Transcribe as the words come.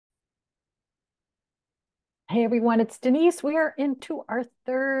Hey everyone, it's Denise. We are into our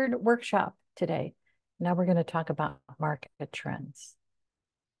third workshop today. Now we're going to talk about market trends.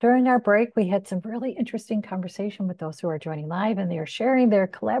 During our break, we had some really interesting conversation with those who are joining live, and they are sharing, they're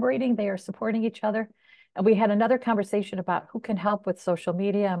collaborating, they are supporting each other. And we had another conversation about who can help with social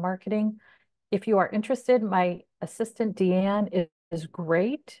media and marketing. If you are interested, my assistant Deanne is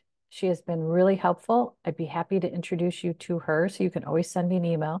great. She has been really helpful. I'd be happy to introduce you to her, so you can always send me an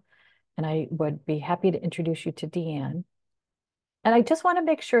email. And I would be happy to introduce you to Deanne. And I just want to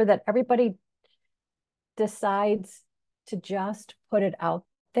make sure that everybody decides to just put it out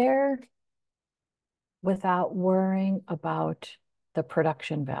there without worrying about the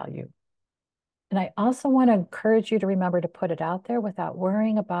production value. And I also want to encourage you to remember to put it out there without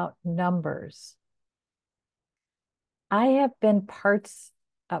worrying about numbers. I have been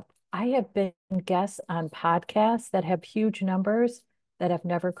guests on podcasts that have huge numbers that have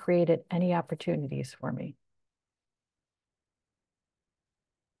never created any opportunities for me.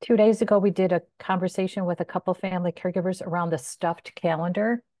 2 days ago, we did a conversation with a couple family caregivers around the stuffed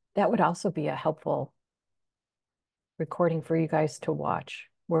calendar. That would also be a helpful recording for you guys to watch,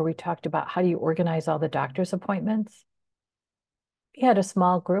 where we talked about how do you organize all the doctor's appointments. We had a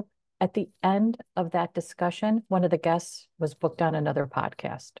small group. At the end of that discussion, one of the guests was booked on another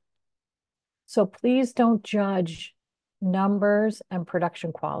podcast. So please don't judge numbers and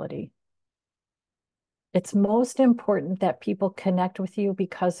production quality. It's most important that people connect with you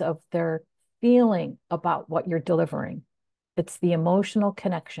because of their feeling about what you're delivering. It's the emotional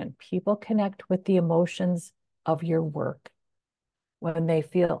connection. People connect with the emotions of your work. When they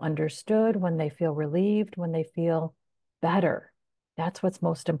feel understood, when they feel relieved, when they feel better. That's what's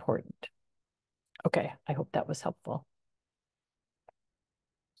most important. Okay, I hope that was helpful.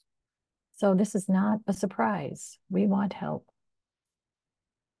 So this is not a surprise. We want help.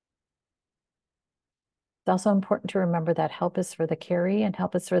 It's also important to remember that help is for the caree and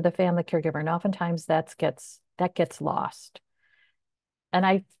help is for the family caregiver. And oftentimes that gets lost. And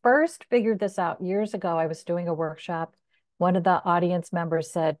I first figured this out years ago. I was doing a workshop. One of the audience members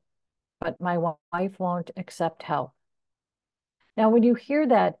said, but my wife won't accept help. Now, when you hear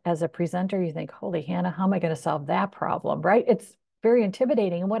that as a presenter, you think, holy Hannah, how am I going to solve that problem, right? It's very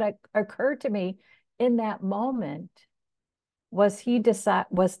intimidating. And what occurred to me in that moment was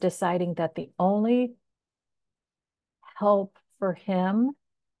was deciding that the only help for him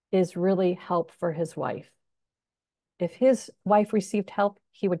is really help for his wife. If his wife received help,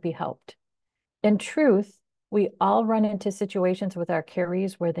 he would be helped. In truth, we all run into situations with our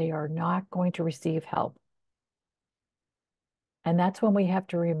carees where they are not going to receive help. And that's when we have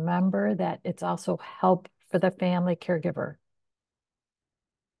to remember that it's also help for the family caregiver.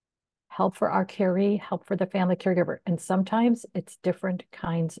 Help for our caree, help for the family caregiver. And sometimes it's different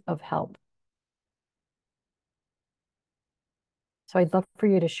kinds of help. So I'd love for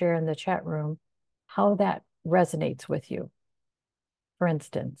you to share in the chat room how that resonates with you. For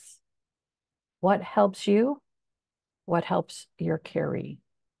instance, what helps you? What helps your caree?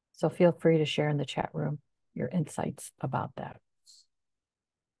 So feel free to share in the chat room your insights about that.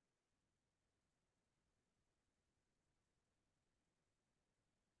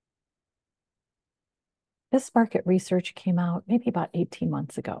 This market research came out maybe about 18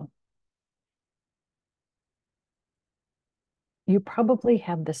 months ago. You probably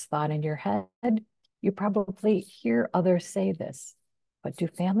have this thought in your head. You probably hear others say this, but do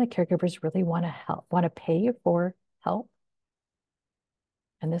family caregivers really want to pay for help?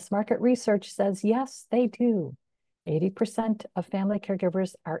 And this market research says, yes, they do. 80% of family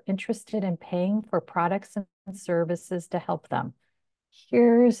caregivers are interested in paying for products and services to help them.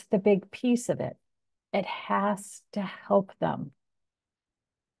 Here's the big piece of it. It has to help them.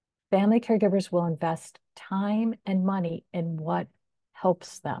 Family caregivers will invest time and money in what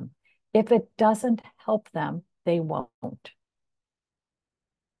helps them. If it doesn't help them, they won't.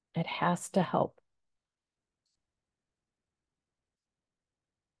 It has to help.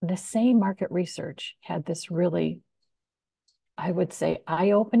 The same market research had this really, I would say,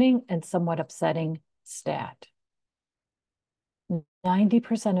 eye-opening and somewhat upsetting stat.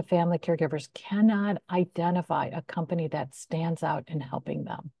 90% of family caregivers cannot identify a company that stands out in helping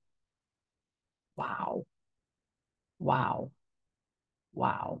them. Wow. Wow.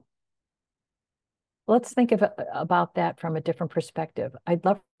 Wow. Let's think about that from a different perspective. I'd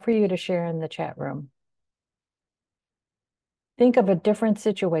love for you to share in the chat room. Think of a different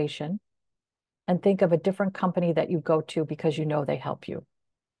situation and think of a different company that you go to because you know they help you.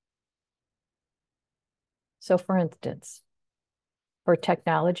 So for instance, for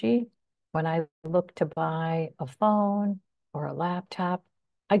technology, when I look to buy a phone or a laptop,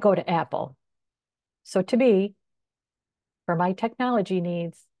 I go to Apple. So to me, for my technology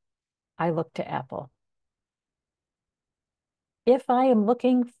needs, I look to Apple. If I am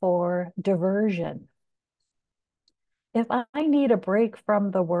looking for diversion, if I need a break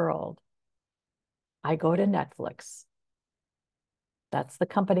from the world, I go to Netflix. That's the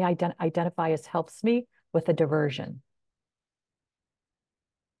company I identify as helps me with a diversion.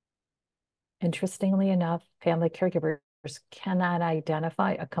 Interestingly enough, family caregivers cannot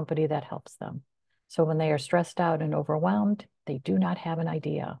identify a company that helps them. So when they are stressed out and overwhelmed, they do not have an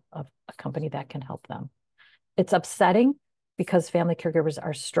idea of a company that can help them. It's upsetting because family caregivers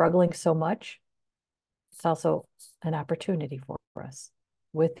are struggling so much. It's also an opportunity for us.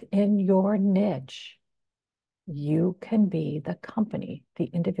 Within your niche, you can be the company, the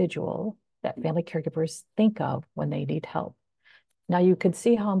individual that family caregivers think of when they need help. Now you can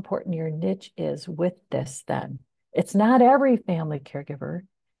see how important your niche is with this then. It's not every family caregiver.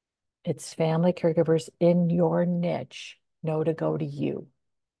 It's family caregivers in your niche know to go to you.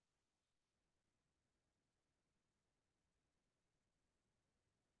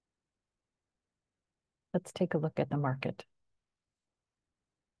 Let's take a look at the market.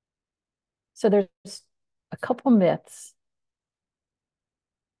 So there's a couple myths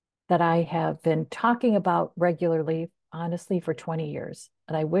that I have been talking about regularly, honestly, for 20 years.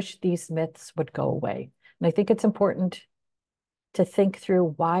 And I wish these myths would go away. And I think it's important to think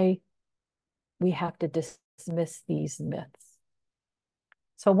through why we have to dismiss these myths.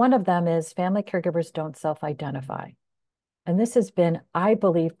 So one of them is family caregivers don't self-identify. And this has been, I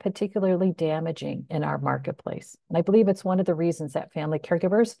believe, particularly damaging in our marketplace. And I believe it's one of the reasons that family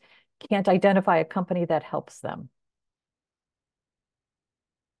caregivers can't identify a company that helps them.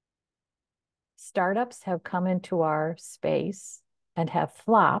 Startups have come into our space and have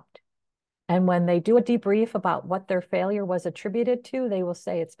flopped. And when they do a debrief about what their failure was attributed to, they will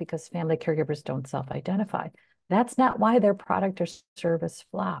say it's because family caregivers don't self-identify. That's not why their product or service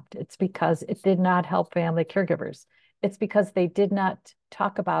flopped. It's because it did not help family caregivers. It's because they did not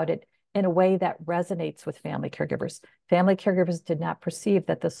talk about it in a way that resonates with family caregivers. Family caregivers did not perceive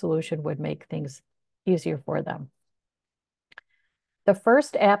that the solution would make things easier for them. The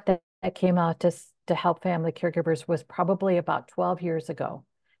first app that came out to help family caregivers was probably about 12 years ago.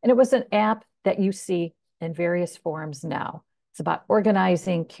 And it was an app that you see in various forms now. It's about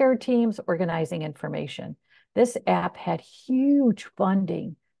organizing care teams, organizing information. This app had huge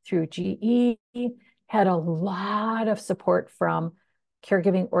funding through GE, had a lot of support from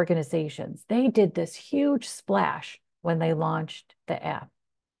caregiving organizations. They did this huge splash when they launched the app.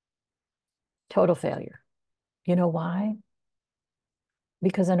 Total failure. You know why?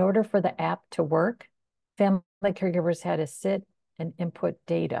 Because in order for the app to work, family caregivers had to sit and input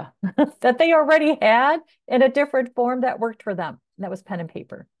data that they already had in a different form that worked for them. And that was pen and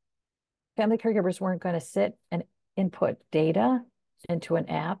paper. Family caregivers weren't going to sit and input data into an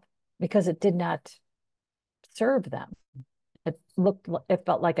app because it did not serve them. It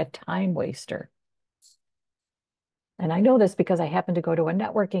felt like a time waster. And I know this because I happened to go to a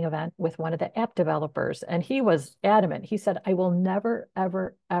networking event with one of the app developers, and he was adamant. He said, I will never,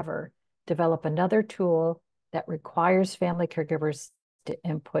 ever, ever develop another tool that requires family caregivers to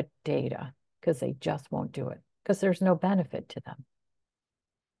input data because they just won't do it because there's no benefit to them.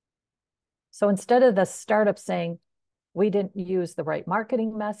 So instead of the startup saying, we didn't use the right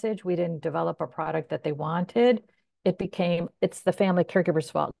marketing message, we didn't develop a product that they wanted, it became, it's the family caregiver's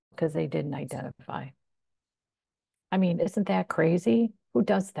fault because they didn't identify. I mean, isn't that crazy? Who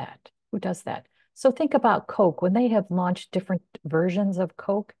does that? Who does that? So think about Coke. When they have launched different versions of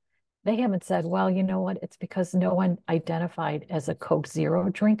Coke, they haven't said, well, you know what? It's because no one identified as a Coke Zero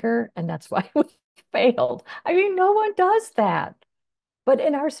drinker, and that's why we failed. I mean, no one does that. But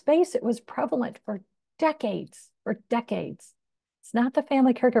in our space, it was prevalent for decades, for decades. It's not the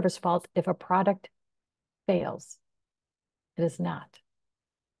family caregiver's fault if a product fails. It is not.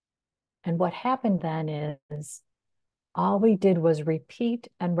 And what happened then is all we did was repeat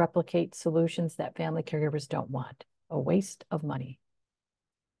and replicate solutions that family caregivers don't want. A waste of money.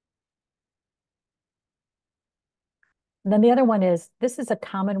 And then the other one is, this is a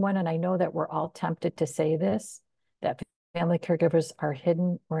common one, and I know that we're all tempted to say this, that family caregivers are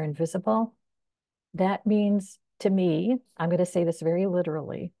hidden or invisible. That means to me, I'm going to say this very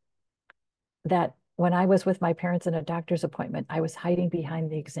literally, that when I was with my parents in a doctor's appointment, I was hiding behind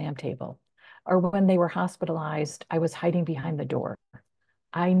the exam table. Or when they were hospitalized, I was hiding behind the door.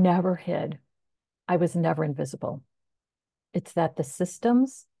 I never hid. I was never invisible. It's that the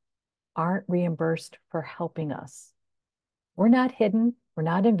systems aren't reimbursed for helping us. We're not hidden. We're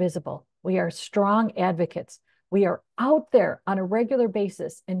not invisible. We are strong advocates. We are out there on a regular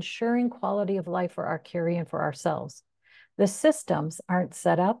basis, ensuring quality of life for our carrie and for ourselves. The systems aren't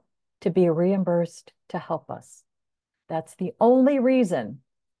set up to be reimbursed to help us. That's the only reason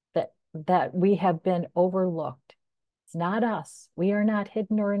that we have been overlooked. It's not us. We are not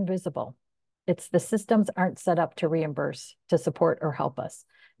hidden or invisible. It's the systems aren't set up to reimburse, to support or help us.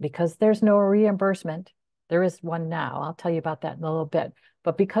 Because there's no reimbursement, there is one now. I'll tell you about that in a little bit.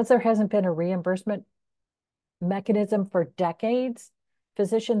 But because there hasn't been a reimbursement mechanism for decades,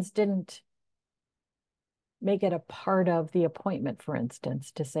 physicians didn't make it a part of the appointment, for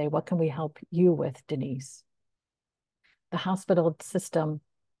instance, to say, what can we help you with, Denise? The hospital system,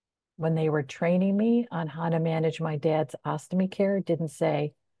 when they were training me on how to manage my dad's ostomy care, didn't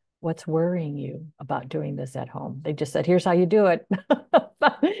say, what's worrying you about doing this at home? They just said, here's how you do it.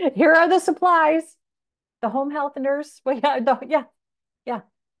 Here are the supplies. The home health nurse, well, yeah.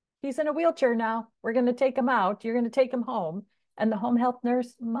 He's in a wheelchair now. We're going to take him out. You're going to take him home. And the home health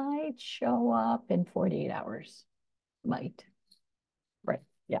nurse might show up in 48 hours. Might. Right.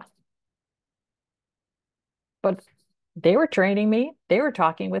 Yeah. But they were training me. They were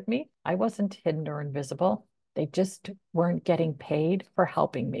talking with me. I wasn't hidden or invisible. They just weren't getting paid for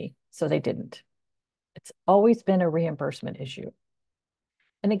helping me. So they didn't. It's always been a reimbursement issue.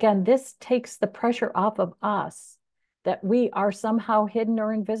 And again, this takes the pressure off of us that we are somehow hidden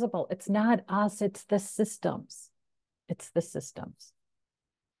or invisible. It's not us, it's the systems. It's the systems.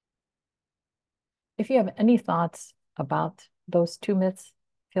 If you have any thoughts about those two myths,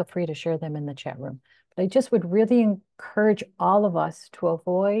 feel free to share them in the chat room. But I just would really encourage all of us to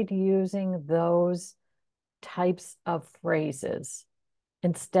avoid using those types of phrases.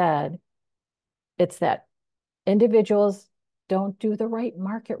 Instead, it's that individuals don't do the right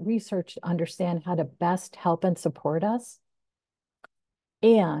market research to understand how to best help and support us.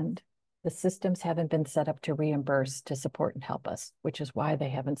 And the systems haven't been set up to reimburse, to support and help us, which is why they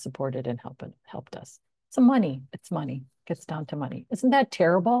haven't supported and helped us. So money, it's money, it gets down to money. Isn't that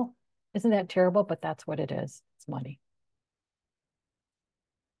terrible? Isn't that terrible? But that's what it is, it's money.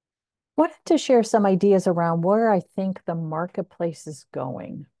 I wanted to share some ideas around where I think the marketplace is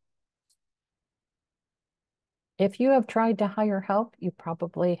going. If you have tried to hire help, you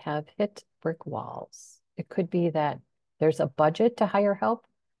probably have hit brick walls. It could be that there's a budget to hire help,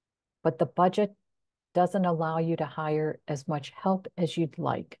 but the budget doesn't allow you to hire as much help as you'd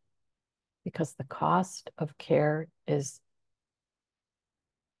like because the cost of care is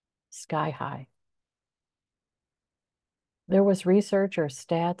sky high. There was research or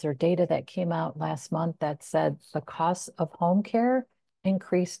stats or data that came out last month that said the cost of home care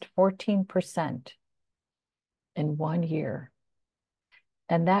increased 14% in 1 year.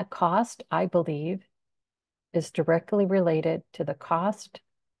 And that cost, I believe, is directly related to the cost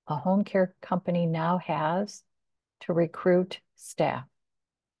a home care company now has to recruit staff.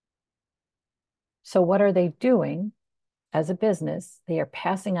 So what are they doing as a business? They are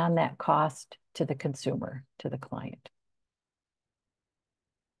passing on that cost to the consumer, to the client.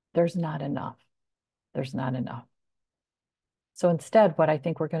 There's not enough. There's not enough. So instead, what I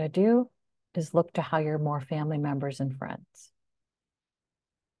think we're going to do is look to hire more family members and friends.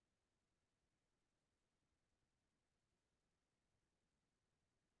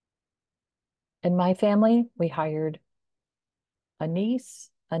 In my family, we hired a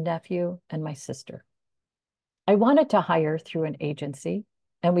niece, a nephew, and my sister. I wanted to hire through an agency,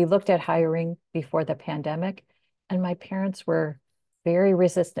 and we looked at hiring before the pandemic, and my parents were very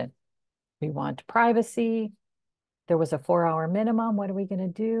resistant. We want privacy. There was a 4-hour minimum. What are we going to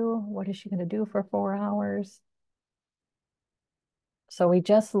do? What is she going to do for 4 hours? So we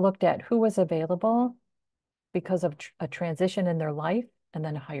just looked at who was available because of a transition in their life and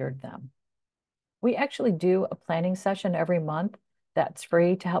then hired them. We actually do a planning session every month that's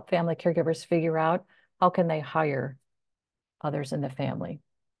free to help family caregivers figure out how can they hire others in the family.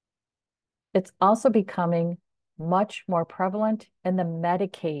 It's also becoming much more prevalent in the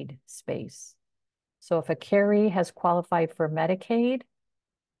Medicaid space. So if a carrie has qualified for Medicaid,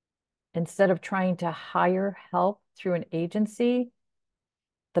 instead of trying to hire help through an agency,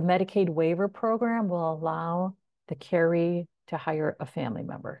 the Medicaid waiver program will allow the carrie to hire a family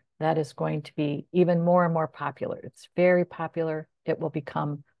member. That is going to be even more and more popular. It's very popular. It will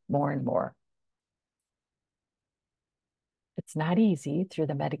become more and more. It's not easy through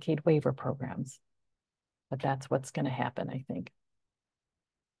the Medicaid waiver programs, but that's what's going to happen, I think.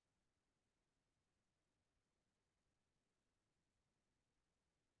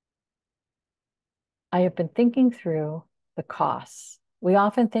 I have been thinking through the costs. We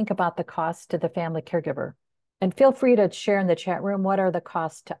often think about the costs to the family caregiver. And feel free to share in the chat room, what are the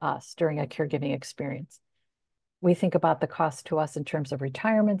costs to us during a caregiving experience? We think about the cost to us in terms of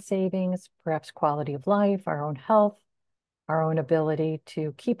retirement savings, perhaps quality of life, our own health, our own ability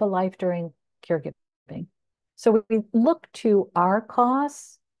to keep a life during caregiving. So we look to our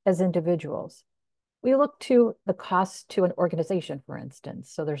costs as individuals. We look to the cost to an organization, for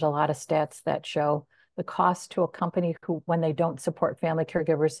instance. So there's a lot of stats that show the cost to a company who, when they don't support family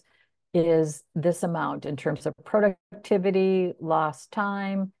caregivers, is this amount in terms of productivity, lost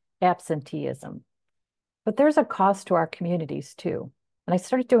time, absenteeism. But there's a cost to our communities too. And I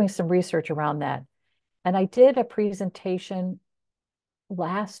started doing some research around that. And I did a presentation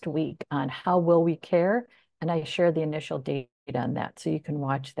last week on how will we care, and I shared the initial data on that. So you can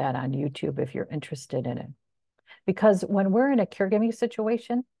watch that on YouTube if you're interested in it. Because when we're in a caregiving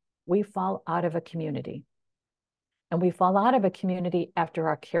situation, we fall out of a community. And we fall out of a community after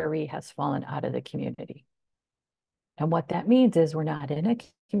our caree has fallen out of the community. And what that means is we're not in a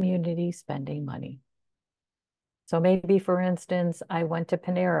community spending money. So maybe, for instance, I went to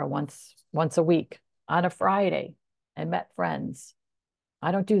Panera once a week on a Friday and met friends.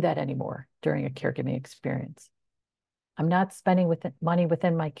 I don't do that anymore during a caregiving experience. I'm not spending money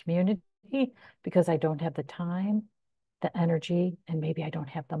within my community because I don't have the time, the energy, and maybe I don't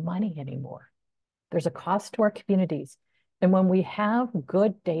have the money anymore. There's a cost to our communities. And when we have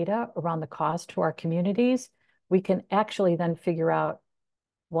good data around the cost to our communities, we can actually then figure out,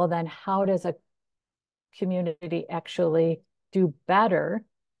 well, then how does a community actually do better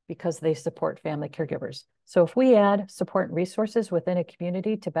because they support family caregivers? So if we add support and resources within a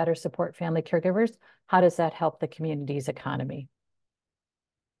community to better support family caregivers, how does that help the community's economy?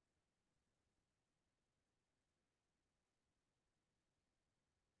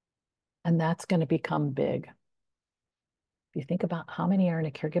 And that's going to become big. If you think about how many are in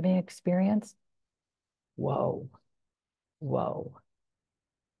a caregiving experience, whoa, whoa.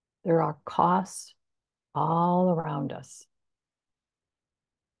 There are costs all around us.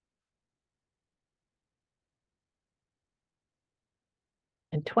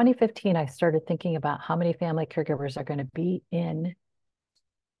 In 2015, I started thinking about how many family caregivers are going to be in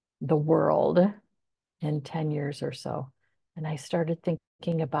the world in 10 years or so. And I started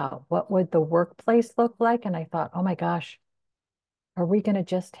thinking about what would the workplace look like? And I thought, oh my gosh, are we going to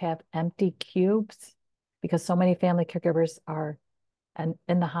just have empty cubes? Because so many family caregivers are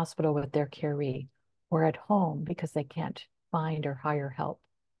in the hospital with their caree or at home because they can't find or hire help.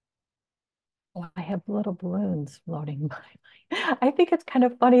 Oh, I have little balloons floating by. I think it's kind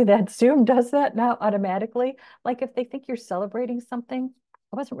of funny that Zoom does that now automatically. Like if they think you're celebrating something,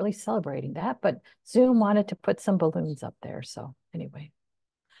 I wasn't really celebrating that, but Zoom wanted to put some balloons up there. So anyway,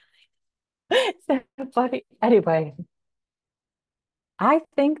 it's that funny. Anyway, I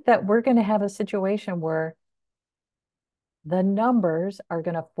think that we're going to have a situation where the numbers are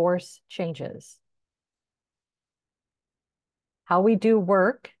going to force changes. How we do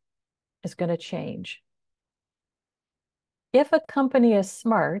work is going to change. If a company is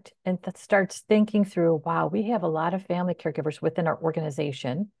smart and starts thinking through, wow, we have a lot of family caregivers within our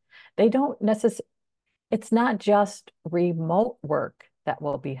organization, they don't necessarily, it's not just remote work that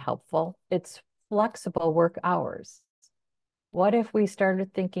will be helpful, it's flexible work hours. What if we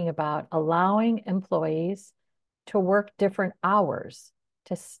started thinking about allowing employees to work different hours,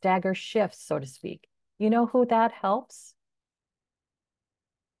 to stagger shifts, so to speak? You know who that helps?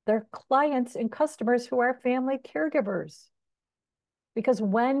 Their clients and customers who are family caregivers. Because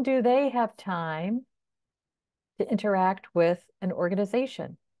when do they have time to interact with an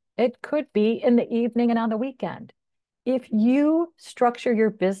organization? It could be in the evening and on the weekend. If you structure your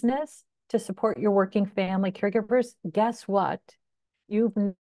business to support your working family caregivers, guess what? You've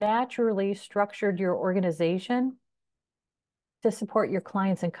naturally structured your organization to support your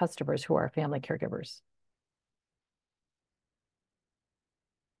clients and customers who are family caregivers.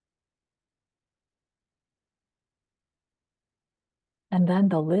 And then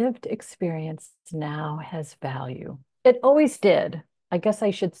the lived experience now has value. It always did. I guess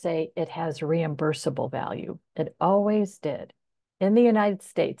I should say it has reimbursable value. It always did. In the United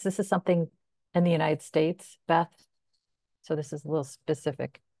States, this is something in the United States, Beth, so this is a little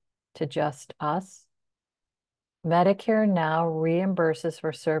specific to just us. Medicare now reimburses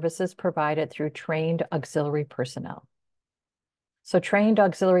for services provided through trained auxiliary personnel. So trained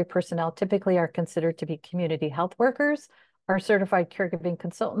auxiliary personnel typically are considered to be community health workers. Our certified caregiving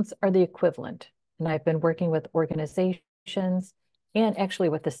consultants are the equivalent. And I've been working with organizations and actually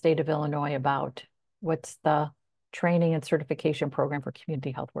with the state of Illinois about what's the training and certification program for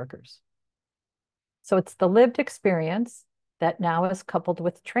community health workers. So it's the lived experience that now is coupled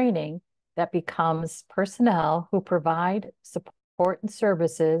with training that becomes personnel who provide support and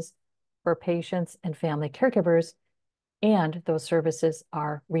services for patients and family caregivers And those services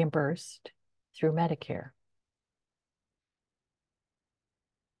are reimbursed through Medicare.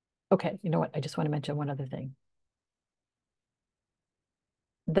 Okay, you know what? I just want to mention one other thing.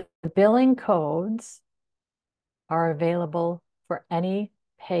 The billing codes are available for any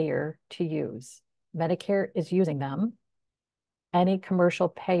payer to use. Medicare is using them. Any commercial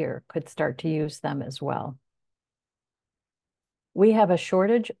payer could start to use them as well. We have a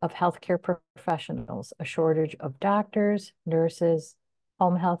shortage of healthcare professionals, a shortage of doctors, nurses,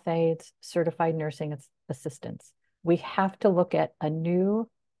 home health aides, certified nursing assistants. We have to look at a new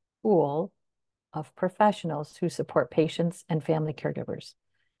pool of professionals who support patients and family caregivers.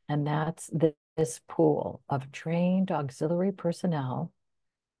 And that's this pool of trained auxiliary personnel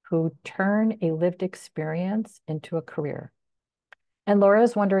who turn a lived experience into a career. And Laura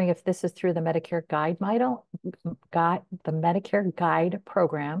is wondering if this is through the Medicare the Medicare Guide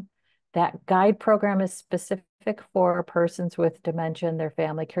program. That guide program is specific for persons with dementia and their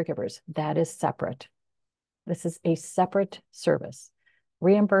family caregivers. That is separate. This is a separate service.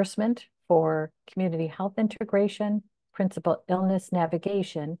 Reimbursement for community health integration, principal illness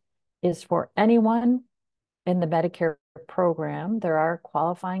navigation is for anyone in the Medicare program. There are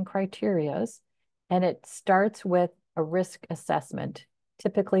qualifying criterias, and it starts with a risk assessment,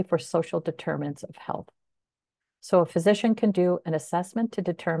 typically for social determinants of health. So a physician can do an assessment to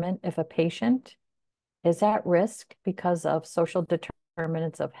determine if a patient is at risk because of social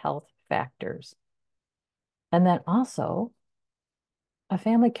determinants of health factors. And then also, a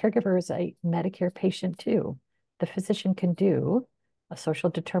family caregiver is a Medicare patient too. The physician can do a social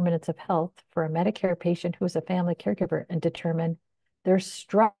determinants of health for a Medicare patient who is a family caregiver and determine their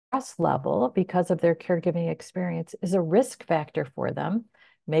stress level because of their caregiving experience is a risk factor for them.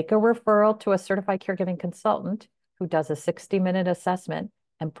 Make a referral to a certified caregiving consultant who does a 60-minute assessment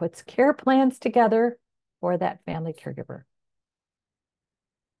and puts care plans together for that family caregiver.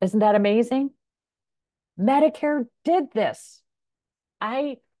 Isn't that amazing? Medicare did this.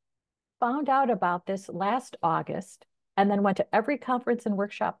 I found out about this last August and then went to every conference and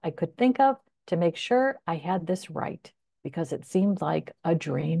workshop I could think of to make sure I had this right, because it seemed like a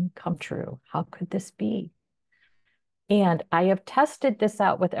dream come true. How could this be? And I have tested this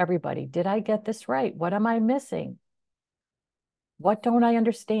out with everybody. Did I get this right? What am I missing? What don't I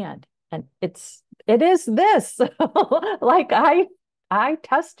understand? And it is this. Like I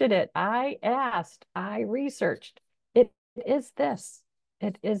tested it. I asked, I researched. It is this.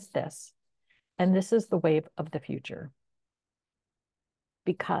 It is this. And this is the wave of the future.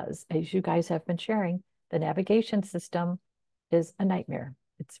 Because as you guys have been sharing, the navigation system is a nightmare.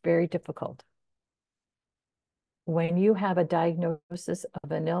 It's very difficult. When you have a diagnosis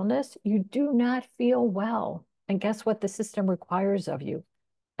of an illness, you do not feel well. And guess what the system requires of you?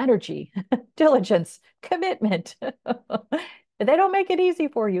 Energy, diligence, commitment. They don't make it easy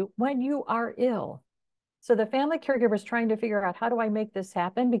for you when you are ill. So the family caregiver is trying to figure out, how do I make this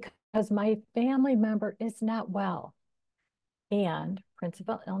happen? Because my family member is not well. And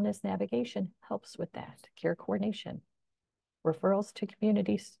principal illness navigation helps with that. Care coordination, referrals to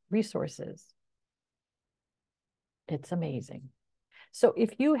community resources. It's amazing. So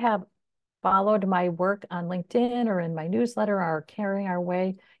if you have followed my work on LinkedIn or in my newsletter or Caring Our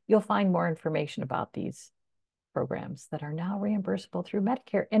Way, you'll find more information about these programs that are now reimbursable through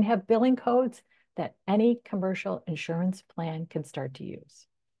Medicare and have billing codes that any commercial insurance plan can start to use.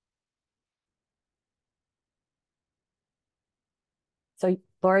 So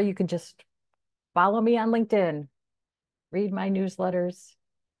Laura, you can just follow me on LinkedIn, read my newsletters,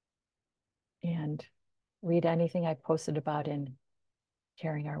 and read anything I posted about in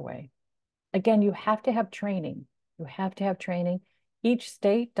Caring Our Way. Again, you have to have training. You have to have training. Each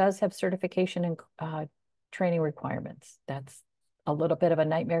state does have certification and training requirements. That's a little bit of a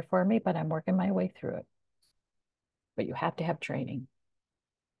nightmare for me, but I'm working my way through it. But you have to have training.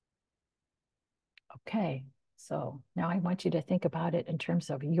 Okay, so now I want you to think about it in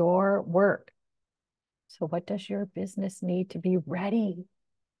terms of your work. So what does your business need to be ready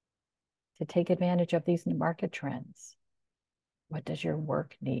to take advantage of these market trends? What does your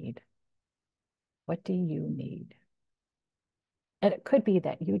work need? What do you need? And it could be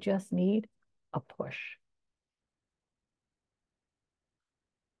that you just need a push.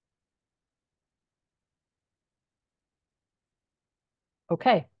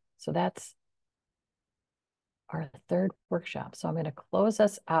 Okay, so that's our third workshop. So I'm going to close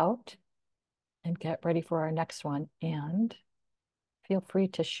us out and get ready for our next one. And feel free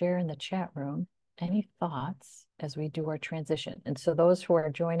to share in the chat room any thoughts as we do our transition. And so those who are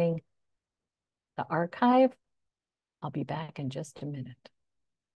joining the archive, I'll be back in just a minute.